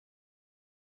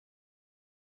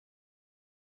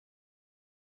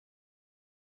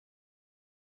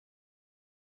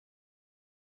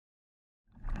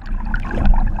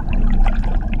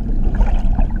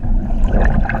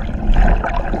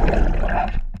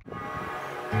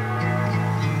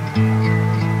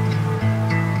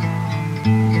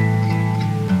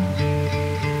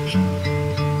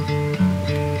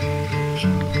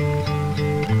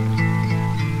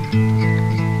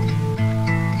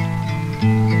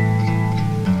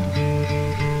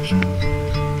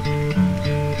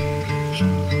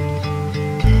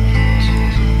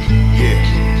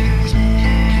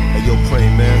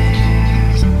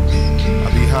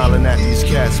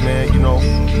cats, man, you know.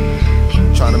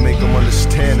 Trying to make them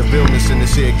understand the realness in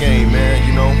this here game, man,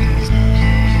 you know.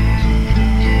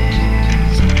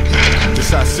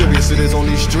 Just how serious it is on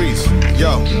these streets.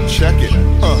 Yo, check it.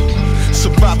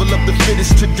 Survival of the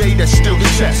fittest today, that's still the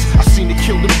test. I seen it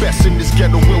kill the best in this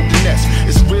ghetto wilderness.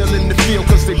 It's real in the field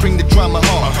cause they bring the drama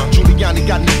hard. Giuliani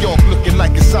got New York looking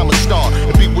like it's I'm a star.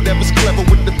 And be whatever's clever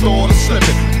with the thought of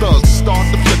slipping. Thugs start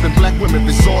to flipping, black women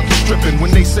resort to stripping.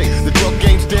 When they say the drug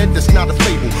game's dead, that's not a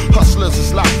fable. Hustlers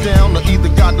is locked down or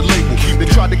either got the label. They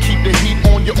try to keep the heat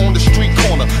on you on the street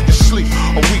corner. You sleep,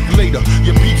 a week later,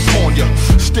 your beef's on you.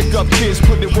 Stick up kids,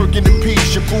 put in work in the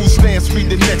peace. Your food stamps be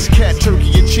the next cat,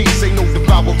 turkey and cheese. Ain't no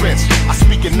devourance. I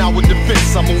speak in our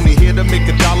defense. I'm only here to make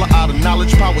 $1 out of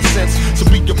knowledge, power, sense. So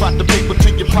speak about the paper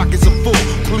till your pockets are full.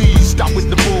 Please stop with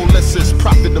the bull, less is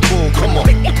profitable. Come on.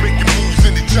 Make your moves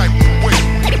in the type of way.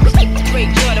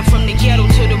 Straight gutter from the ghetto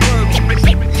to the burbs.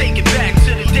 Take it back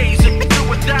to the days of do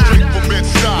or die. Straight from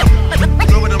inside.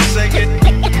 Know what I'm saying?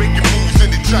 Make your moves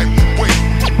in the type of way.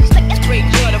 Straight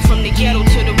gutter from the ghetto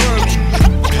to the burbs.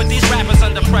 Put these rappers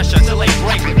under pressure till they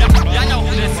break. Y'all know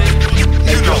who this is.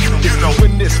 You know,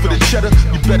 win this for the cheddar,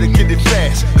 you better get it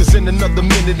fast. Cause in another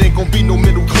minute ain't gon' be no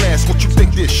middle class. What you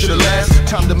think this shit'll last?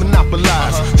 Time to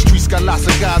monopolize. Streets got lots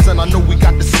of guys and I know we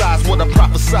got the size. What I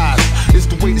prophesize is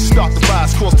the way to start the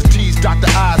rise. Cross the T's, dot the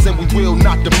I's, and we will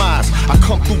not demise. I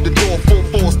come through the door full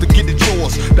force to get it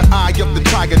yours. The eye of the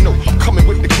tiger, no, I'm coming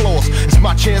with the claws. It's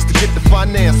my chance to get the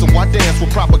finance, so I dance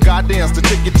with proper guidance to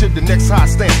take it to the next high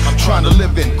stand. I'm trying to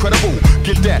live incredible,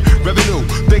 get that revenue.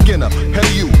 Thinking ahead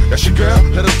of you, that's your girl,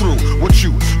 let her through. What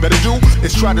you better do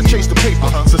is try to chase the paper.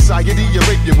 Society, you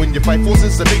rape you when you fight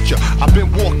forces of nature. I've been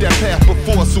walked that path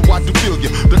before, so I do feel you.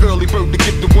 The early bird to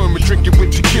get the worm and drink it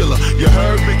with tequila. You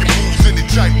heard? Making moves in the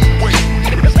type of way.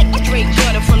 Straight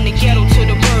gutter from the ghetto to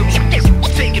the burbs.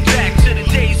 Take it back to the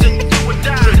days of do or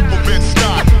die. Straight from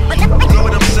inside. Know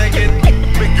what I'm saying?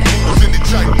 Making moves in the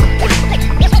type of way.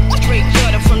 Straight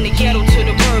gutter from the ghetto to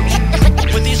the burbs.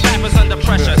 Put these rappers under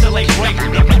pressure till they break.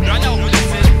 Y'all know who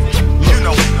this is.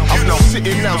 I'm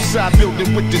sitting outside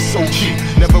building with this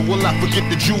OG. Never will I forget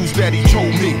the jewels that he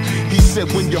told me. He said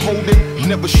when you're holding,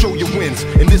 never show your wins.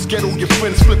 In this ghetto, your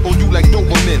friends flip on you like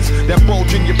Dobermans. That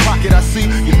bulge in your pocket I see,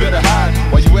 you better hide.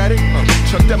 While you at it,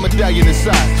 chuck that medallion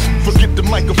inside. Forget the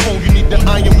microphone, you need the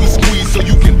iron we squeeze so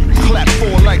you can clap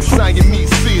for like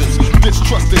Siamese seals.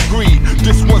 Distrust and greed,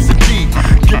 this was a deed.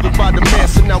 Given by the man,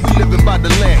 so now we living by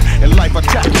the land. And life I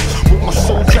tackle, with my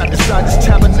soul trapped inside this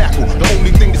tabernacle. The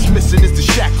only thing that's missing is the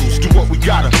shackles. Do what we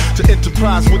gotta to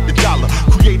enterprise with the dollar.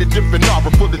 Create a different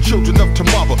aura for the children of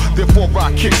tomorrow. Therefore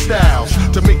I kick styles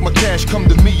to make my cash come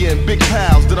to me in big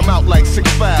piles. That I'm out like 6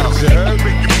 files. You heard?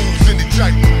 Make your moves in the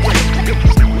type of way.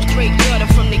 Straight gutter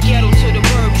from the ghetto to the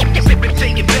burbs.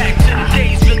 Take it back to the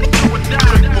days of do or die.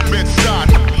 Straight from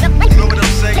inside.